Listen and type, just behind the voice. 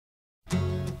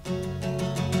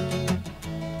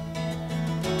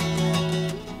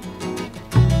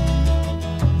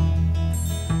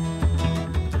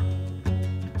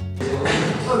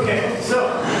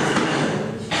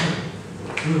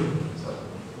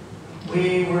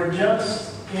We were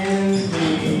just in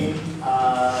the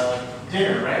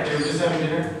dinner, right? They were just having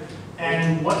dinner.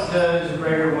 And what does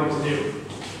Gregor want to do?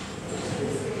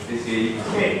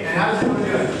 Okay, and how does he want to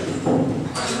do it?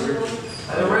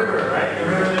 At the river, right? The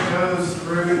river that goes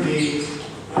through the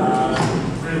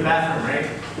bathroom, right?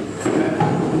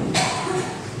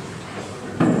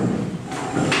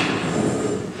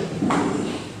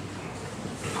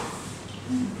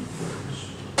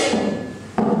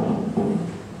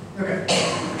 Okay.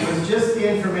 It was just the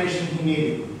information he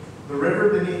needed. The river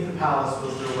beneath the palace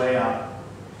was their way out.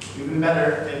 Even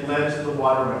better, it led to the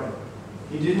waterway.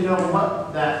 He didn't know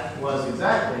what that was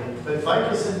exactly, but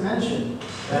Vicus had mentioned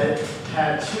that it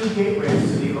had 2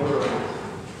 gateways to the overworld.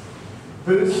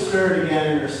 Boots stirred again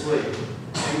in her sleep,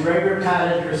 and Gregor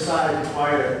patted her side to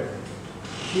quiet her.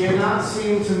 She had not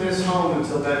seemed to miss home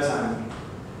until bedtime,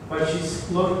 but she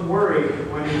looked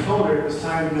worried when he told her it was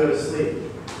time to go to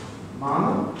sleep.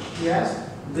 "Mama?" he asked.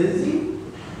 "Lizzie?"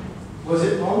 Was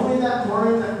it only that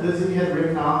morning that Lizzie had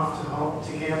ridden off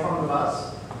to camp on the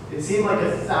bus? It seemed like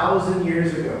 1,000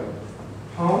 years ago.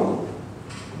 "Home?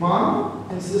 Mom?"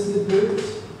 insisted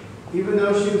Boots. Even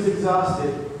though she was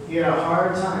exhausted, he had a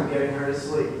hard time getting her to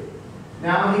sleep.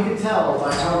 Now he could tell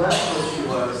by how restless she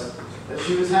was that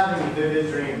she was having vivid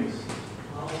dreams.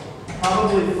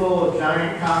 Probably full of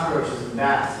giant cockroaches and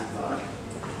bats, he thought.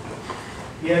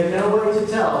 He had no way to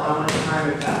tell how much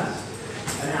time had passed.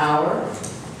 An hour?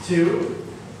 2?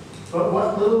 But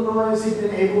what little noise he'd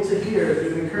been able to hear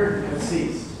through the curtain had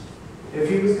ceased. If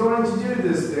he was going to do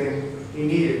this thing, he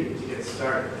needed to get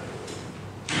started.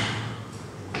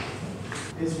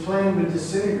 His plan would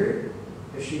disintegrate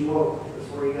if she woke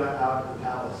before he got out of the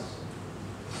palace.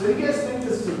 So do you guys think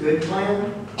this is a good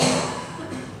plan?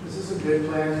 Is this a good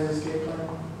plan, an escape plan?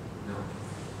 No.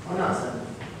 Why not, Sam?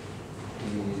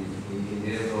 He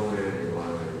didn't know where they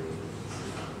wanted to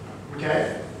be. Okay.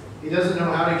 He doesn't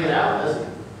know how to get out, does he?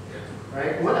 Yeah.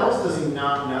 Right? What else does he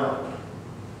not know?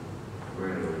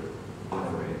 Where to run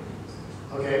away.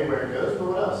 Okay, where it goes, but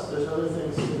what else? There's other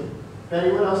things too.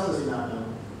 Betty, what else does he not know?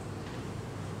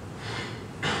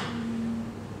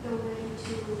 The way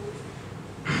to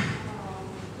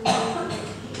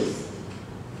peace.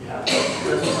 Yeah,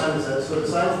 that's what Simon said. So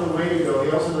besides the way to go,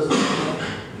 he also doesn't know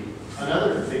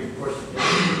another big portion. He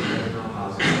doesn't know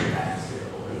how to get back to the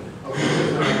overland. Okay,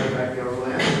 there's no going back to the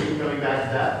overland. We keep coming back to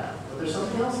that. But there's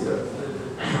something else he doesn't know.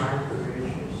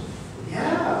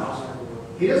 Yeah.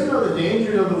 He doesn't know the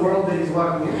dangers of the world that he's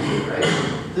walking into, right?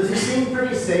 Does he seem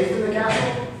pretty safe in the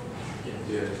castle?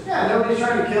 Yeah. Yeah, nobody's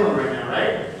trying to kill him right now,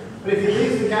 right? But if he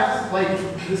leaves the castle, like,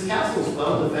 this castle's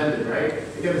well defended, right?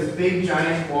 They got this big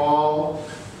giant wall.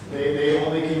 They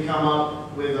only can come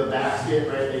up with a basket,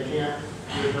 right? They can't,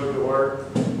 there's no door.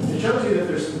 It shows you that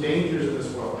there's some dangers in this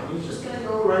world. And he's just gonna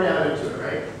go right out into it,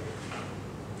 right?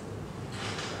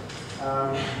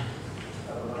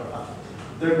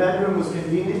 Their bedroom was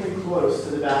conveniently close to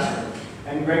the bathroom,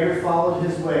 and Gregor followed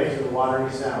his way to the watery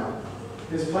sound.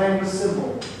 His plan was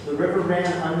simple. The river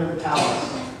ran under the palace.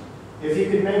 If he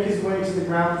could make his way to the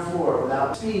ground floor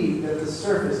without speed, that the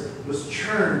surface was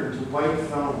churned into white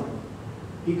foam.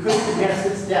 He couldn't guess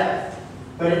its depth,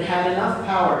 but it had enough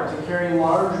power to carry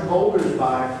large boulders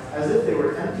by as if they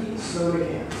were empty soda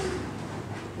cans.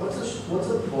 What's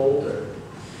a boulder?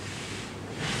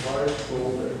 Large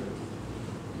boulder.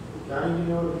 Johnny, do you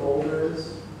know what a boulder is?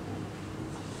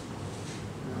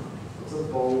 No. What's a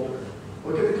boulder?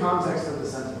 Look at the context of the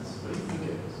sentence. What do you think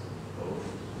it is? Both.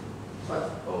 What?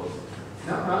 Both.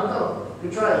 No, not a boat.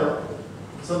 Good try though.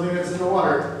 Something that's in the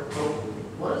water. Oh,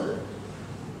 what is it?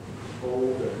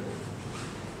 Boulder.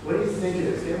 What do you think it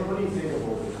is? Gavin, what do you think a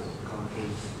boulder is?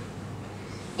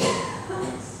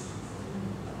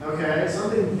 Okay,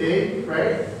 something big,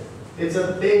 right? It's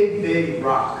a big, big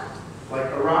rock. Like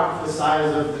a rock the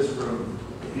size of this room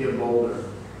would be a boulder.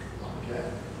 Okay,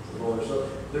 it's a boulder. So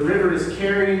the river is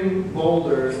carrying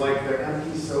boulders like they're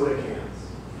empty soda cans.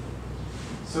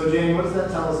 So Jane, what does that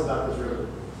tell us about this river?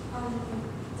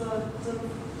 The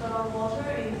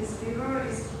water in this river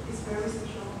is very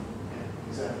special. Yeah,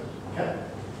 exactly. Okay.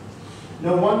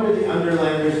 No wonder the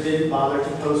Underlanders didn't bother to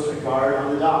post a guard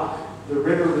on the dock. The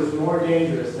river was more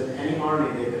dangerous than any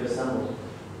army they could assemble.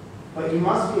 But you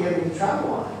must be able to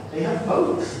travel on it. They have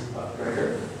boats, thought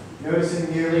Gregor, noticing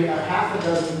nearly a half a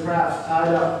dozen crafts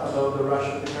tied up above the rush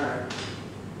of the current.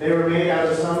 They were made out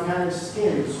of some kind of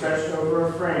skin stretched over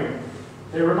a frame.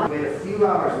 They were wait a few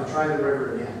hours and tried the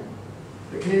river again.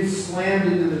 The canoe slammed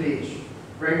into the beach.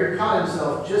 Gregor caught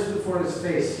himself just before his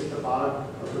face hit the bottom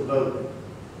of the boat.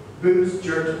 Boots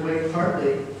jerked awake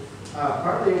partly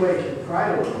awake and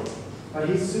cried a little, but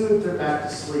he soothed her back to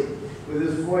sleep. with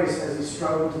his voice as he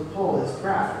struggled to pull his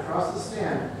craft across the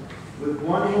stand with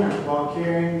one hand while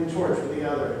carrying the torch with the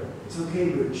other. "It's okay,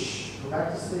 Boo. Shh, go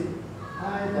back to sleep."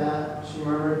 "Hi, Dad," she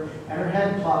murmured, and her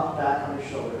head plopped back on his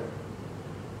shoulder.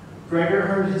 Gregor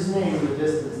heard his name in the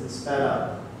distance and sped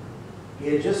up.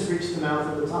 He had just reached the mouth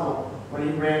of the tunnel when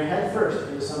he ran headfirst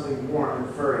into something warm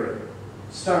and furry.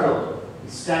 Startled, he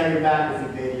staggered back a few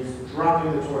pages,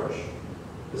 dropping the torch.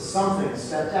 The something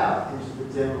stepped out into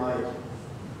the dim light.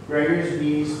 Gregor's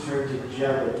knees turned to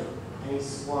jelly, and he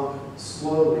slunk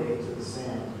slowly into the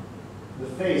sand. The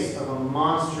face of a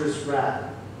monstrous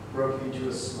rat broke into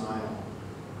a smile.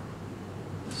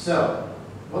 So,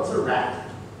 what's a rat?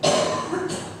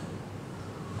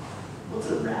 What's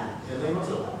a rat? Elaine, what's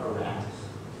a rat?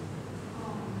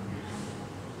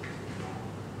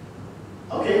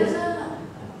 Okay.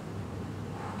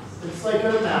 It's like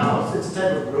a mouse. It's a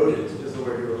type of rodent, is the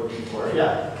word you were looking for.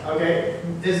 Yeah. Okay.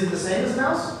 Is it the same as a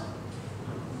mouse?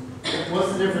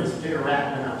 What's the difference between a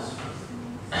rat and a mouse?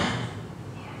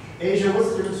 Asia,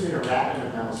 what's the difference between a rat and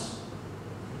a mouse?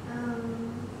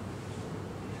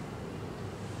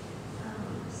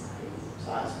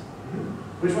 Size.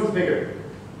 Which one's bigger?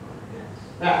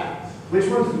 Rat. Which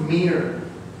one's meaner?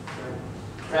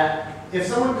 Rat. If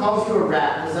someone calls you a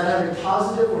rat, does that have a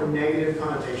positive or negative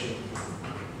connotation?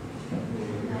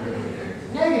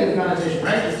 Negative connotation,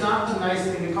 right? It's not a nice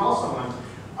thing to call someone.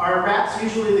 Are rats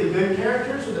usually the good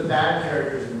characters or the bad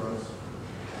characters in books?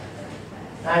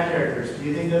 Bad characters. Do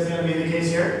you think that's going to be the case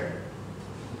here?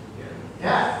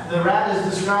 Yeah. The rat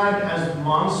is described as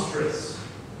monstrous.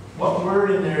 What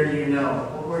word in there do you know?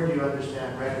 What word do you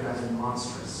understand recognizing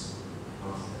monstrous?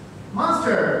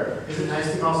 Monster. Is it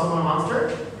nice to call someone a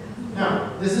monster? No.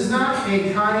 This is not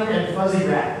a kind and fuzzy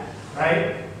rat,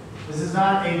 right? This is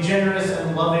not a generous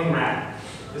and loving rat.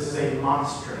 This is a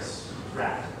monstrous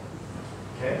rat.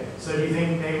 Okay? So do you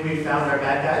think maybe we found our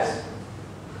bad guys?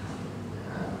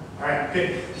 All right,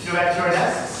 good. Let's go back to our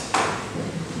desks.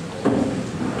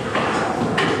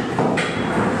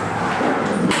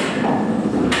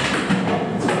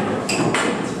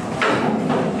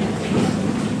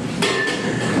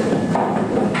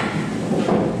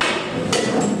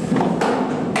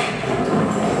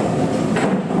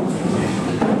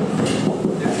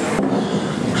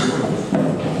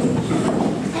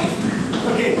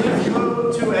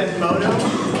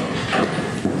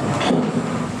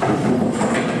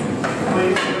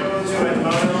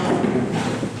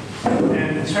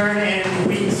 Turn in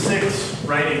week 6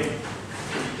 writing.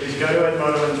 Please go to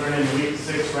Edmodo and turn in week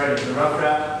 6 writing, the rough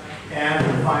draft and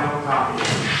the final copy.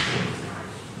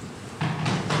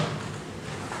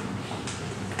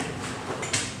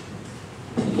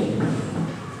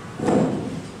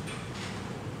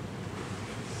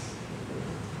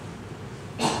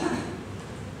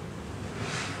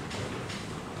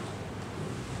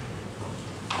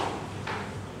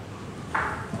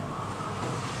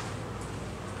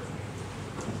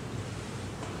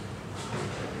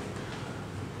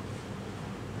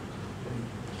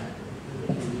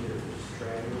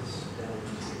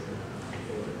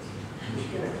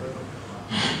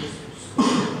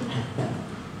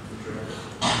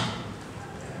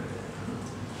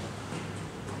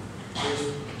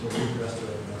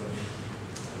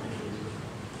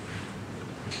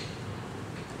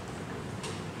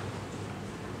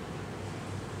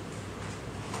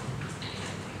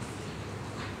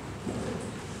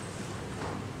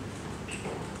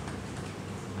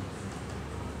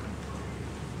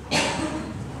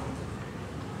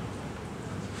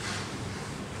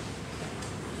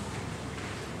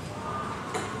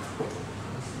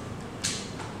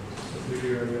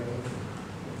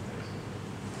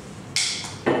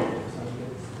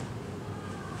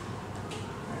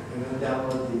 I'm going to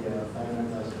download the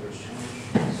 500,000 page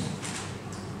challenge.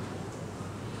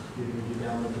 Did you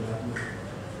download the document?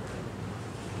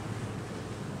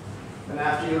 And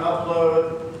after you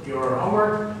upload your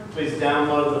homework, please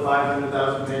download the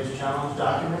 500,000 page challenge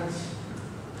documents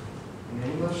in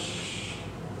English.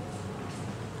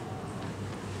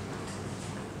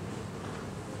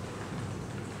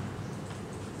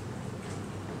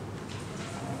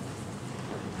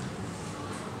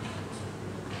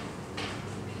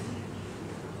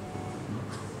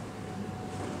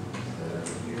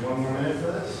 One more minute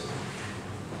for this.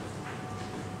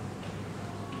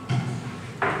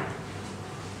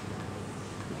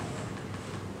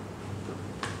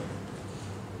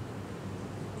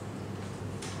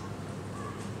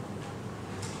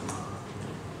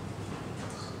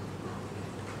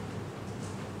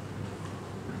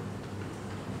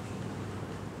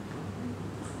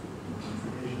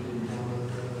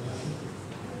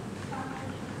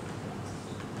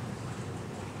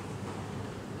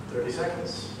 30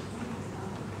 seconds.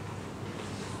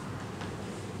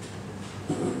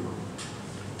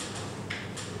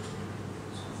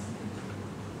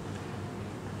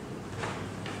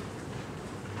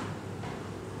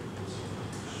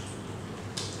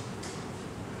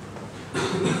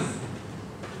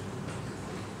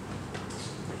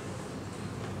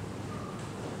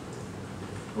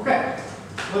 Okay,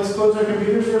 let's close our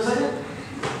computers for a second.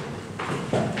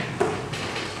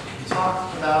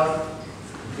 Talk about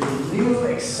the new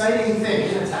exciting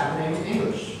thing that's happening in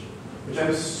English, which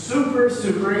I'm super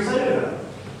excited about.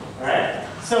 All right,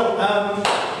 so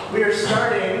we are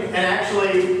starting, and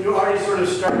actually you already sort of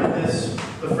started this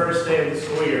the first day of the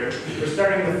school year. We're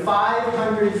starting the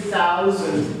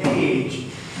 500,000 page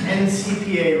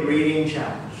NCPA reading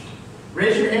challenge.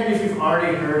 Raise your hand if you've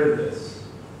already heard of this.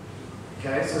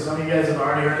 Okay, so some of you guys have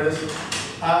already heard of this.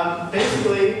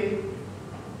 Basically,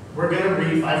 we're going to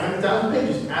read 500,000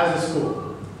 pages as a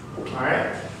school. All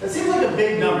right? That seems like a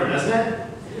big number, doesn't it?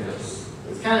 Yes.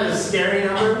 It's kind of a scary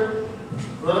number.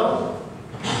 A little?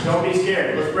 Don't be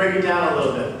scared. Let's break it down a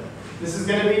little bit. This is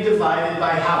going to be divided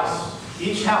by house.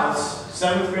 Each house,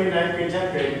 7th grade, 9th grade,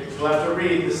 10th grade, will have to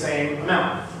read the same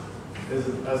amount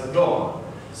as the goal.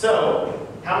 So,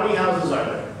 how many houses are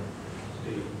there?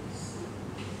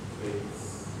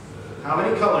 How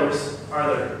many colors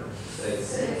are there?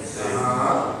 6.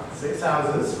 6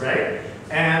 houses, right?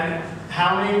 And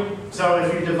how many, so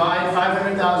if you divide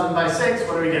 500,000 by 6,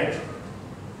 what do we get?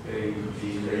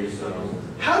 80,000.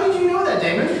 How did you know that,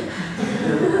 Damon?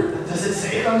 Does it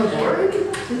say it on the board?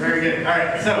 Very good. All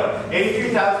right, so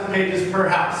 83,000 pages per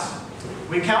house.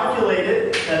 We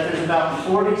calculated that there's about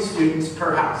 40 students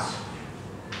per house.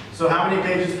 So how many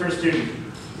pages per student?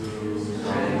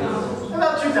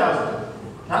 About 2,000.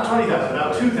 Not 20,000,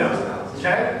 about 2,000.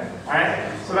 Okay? All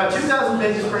right? So about 2,000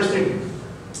 pages per student.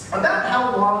 About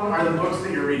how long are the books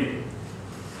that you're reading?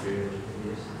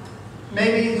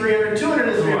 Maybe 300, 200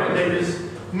 to 300 pages,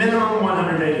 minimum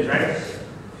 100 pages, right?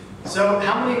 So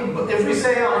how many, if we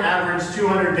say on average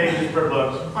 200 pages per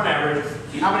book, on average,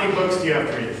 how many books do you have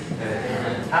to read?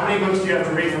 How many books do you have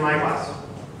to read for my class?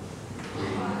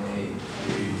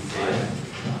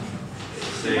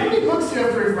 How many books do you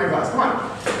have to read for my class? Come on.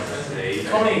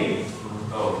 20.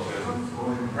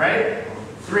 Right?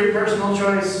 3 personal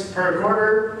choice per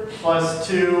quarter, plus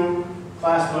 2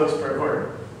 class books per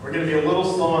quarter. We're going to be a little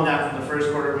slow on that from the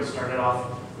first quarter. We started off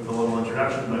with a little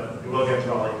introduction, but we will get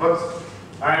to all 8 books.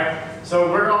 All right, so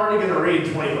we're already going to read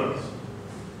 20 books.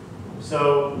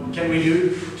 So can we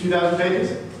do 2,000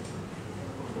 pages?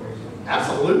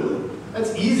 Absolutely.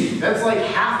 That's easy. That's like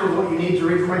half of what you need to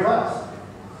read for my class.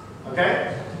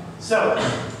 Okay? So,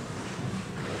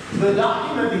 the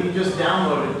document that you just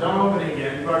downloaded, don't open it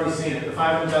again, you've already seen it, the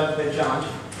 500,000 page challenge.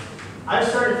 I've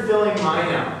started filling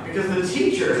mine out because the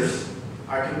teachers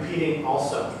are competing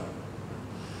also.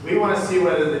 We want to see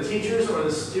whether the teachers or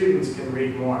the students can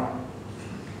read more.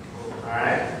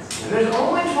 Alright? And there's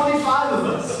only 25 of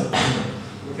us.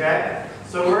 Okay?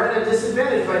 So we're at a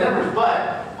disadvantage by numbers,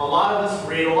 but a lot of us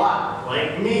read a lot,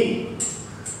 like me.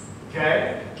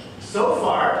 Okay? So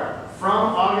far,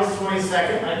 from August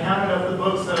 22nd, I counted up the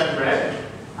books that I've read.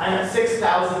 I have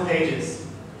 6,000 pages.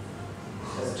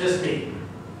 That's just me.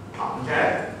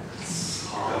 Okay?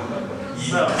 So,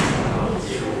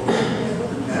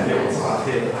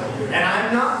 and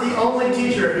I'm not the only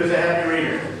teacher who's a heavy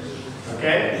reader.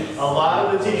 Okay? A lot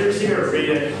of the teachers here read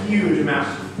a huge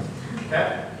amount.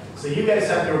 Okay? So you guys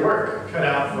have your work cut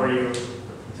out for you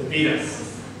to beat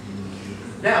us.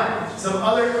 Now, some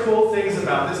other cool things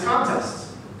about this contest.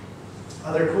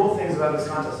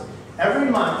 Every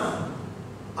month,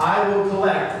 I will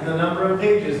collect the number of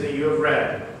pages that you have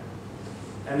read,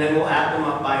 and then we'll add them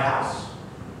up by house.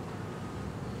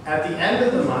 At the end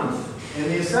of the month, in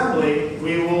the assembly,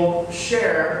 we will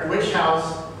share which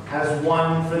house has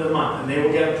won for the month, and they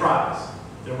will get a prize.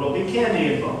 There will be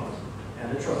candy involved,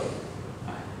 and a trophy.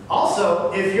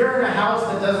 Also, if you're in a house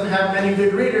that doesn't have many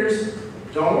good readers,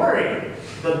 don't worry.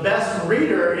 The best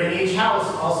reader in each house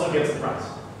also gets a prize.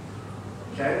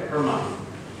 Okay, per month.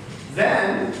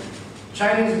 Then,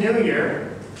 Chinese New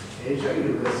Year, Asia,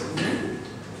 you listen.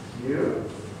 You.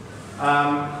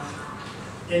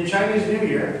 In Chinese New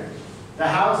Year, the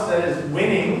house that is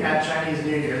winning at Chinese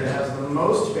New Year, that has the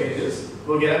most pages,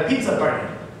 will get a pizza party.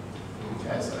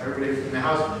 Okay, so everybody in the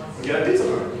house will get a pizza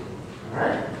party. All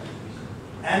right?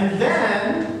 And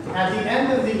then, at the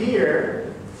end of the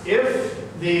year, if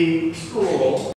the school